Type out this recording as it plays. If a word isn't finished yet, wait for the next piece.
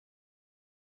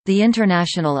The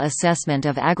International Assessment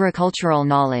of Agricultural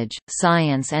Knowledge,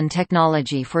 Science and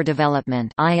Technology for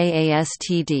Development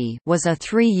 (IAASTD) was a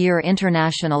 3-year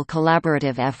international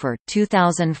collaborative effort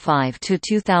 2005 to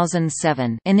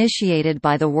 2007 initiated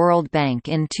by the World Bank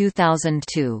in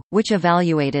 2002, which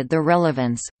evaluated the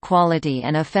relevance, quality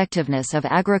and effectiveness of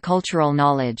agricultural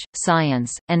knowledge,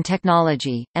 science, and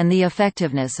technology, and the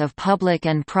effectiveness of public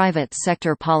and private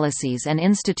sector policies and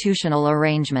institutional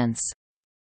arrangements.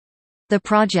 The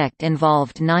project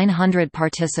involved 900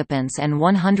 participants and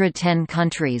 110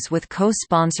 countries with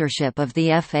co-sponsorship of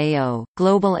the FAO,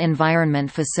 Global Environment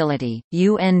Facility,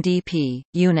 UNDP,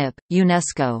 UNEP,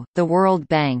 UNESCO, the World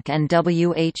Bank and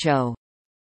WHO.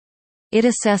 It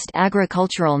assessed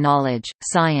agricultural knowledge,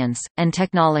 science, and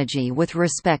technology with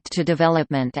respect to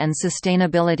development and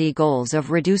sustainability goals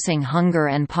of reducing hunger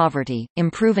and poverty,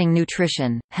 improving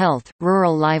nutrition, health,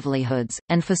 rural livelihoods,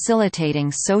 and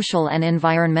facilitating social and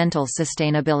environmental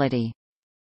sustainability.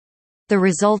 The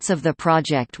results of the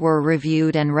project were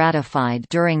reviewed and ratified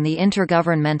during the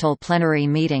Intergovernmental Plenary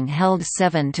Meeting held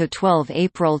 7–12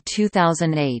 April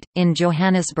 2008, in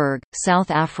Johannesburg,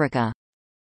 South Africa.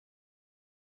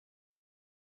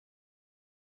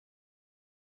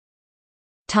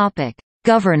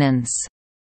 Governance.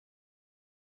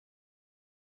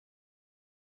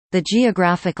 The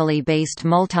geographically based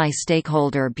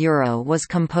multi-stakeholder bureau was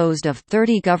composed of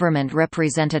 30 government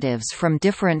representatives from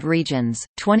different regions,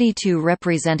 22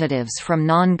 representatives from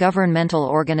non-governmental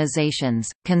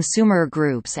organizations, consumer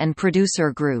groups and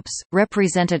producer groups,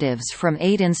 representatives from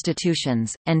 8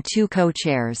 institutions, and 2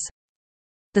 co-chairs.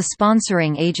 The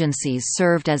sponsoring agencies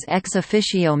served as ex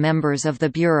officio members of the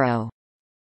bureau.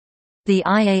 The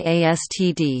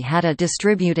IAASTD had a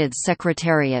distributed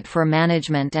secretariat for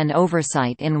management and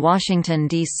oversight in Washington,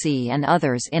 D.C. and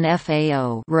others in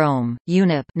FAO Rome,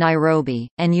 UNEP Nairobi,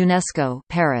 and UNESCO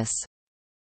Paris.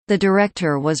 The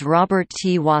director was Robert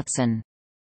T. Watson.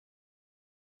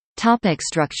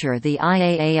 Structure. The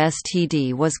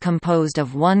IAASTD was composed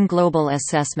of 1 global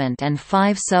assessment and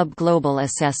 5 sub-global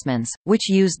assessments, which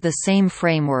used the same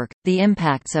framework, the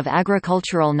impacts of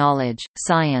agricultural knowledge,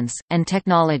 science, and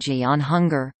technology on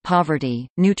hunger, poverty,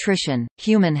 nutrition,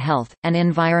 human health, and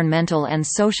environmental and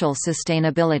social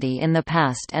sustainability in the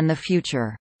past and the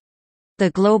future.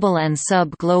 The global and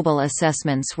sub-global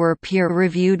assessments were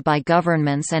peer-reviewed by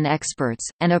governments and experts,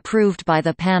 and approved by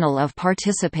the panel of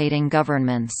participating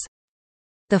governments.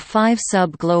 The 5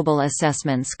 sub-global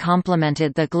assessments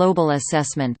complemented the global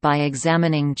assessment by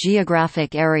examining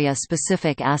geographic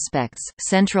area-specific aspects,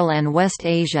 Central and West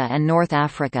Asia and North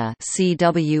Africa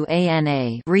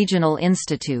 (CWANA), Regional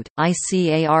Institute,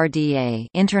 ICARDA,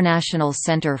 International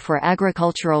Center for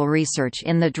Agricultural Research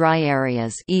in the Dry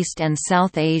Areas, East and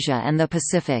South Asia and the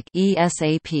Pacific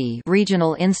 (ESAP),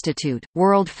 Regional Institute,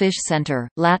 World Fish Center,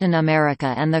 Latin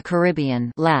America and the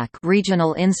Caribbean (LAC),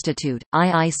 Regional Institute,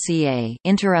 IICA,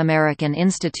 Inter-American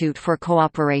Institute for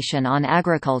Cooperation on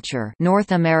Agriculture,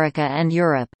 North America and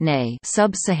Europe (NAE),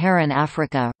 Sub-Saharan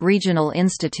Africa, Regional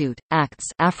Institute, ACTS,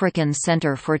 African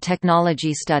Center for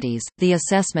Technology Studies. The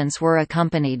assessments were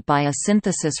accompanied by a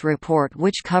synthesis report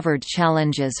which covered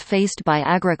challenges faced by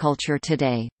agriculture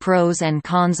today, pros and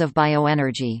cons of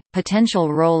bioenergy,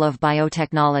 potential role of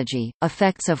biotechnology,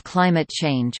 effects of climate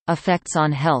change, effects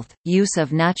on health, use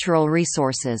of natural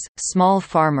resources, small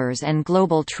farmers and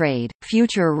global trade,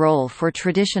 future role for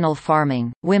traditional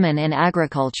farming, women in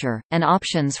agriculture, and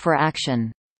options for action.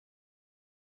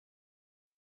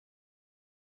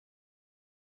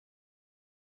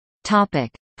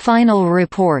 Final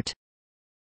report.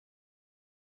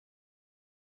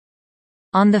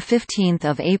 On 15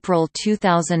 April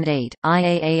 2008,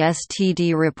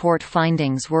 IAASTD report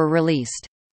findings were released.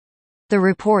 The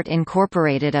report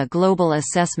incorporated a global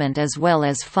assessment as well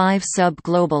as 5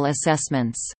 sub-global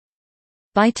assessments.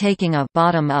 By taking a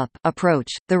bottom-up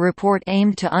approach, the report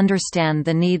aimed to understand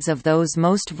the needs of those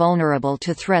most vulnerable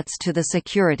to threats to the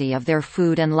security of their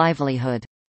food and livelihood.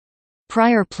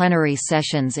 Prior plenary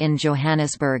sessions in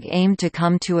Johannesburg aimed to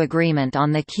come to agreement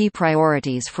on the key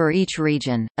priorities for each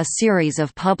region. A series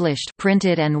of published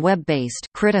printed and web-based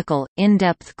critical,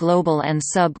 in-depth global and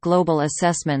sub-global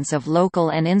assessments of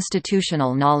local and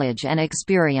institutional knowledge and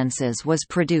experiences was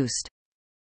produced.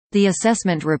 The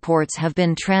assessment reports have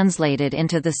been translated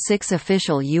into the 6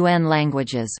 official UN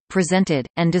languages, presented,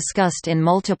 and discussed in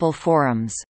multiple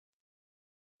forums.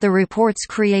 The reports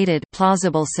created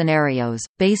plausible scenarios,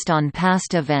 based on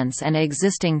past events and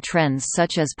existing trends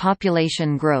such as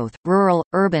population growth,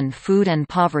 rural-urban food and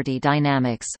poverty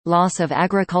dynamics, loss of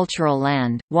agricultural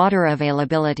land, water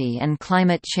availability and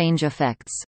climate change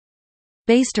effects.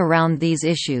 Based around these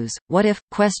issues, what-if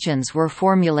questions were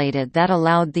formulated that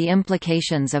allowed the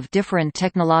implications of different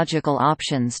technological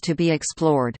options to be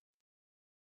explored.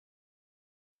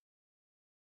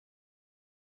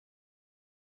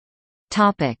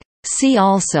 See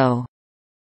also: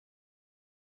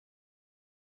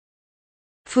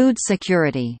 Food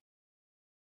security.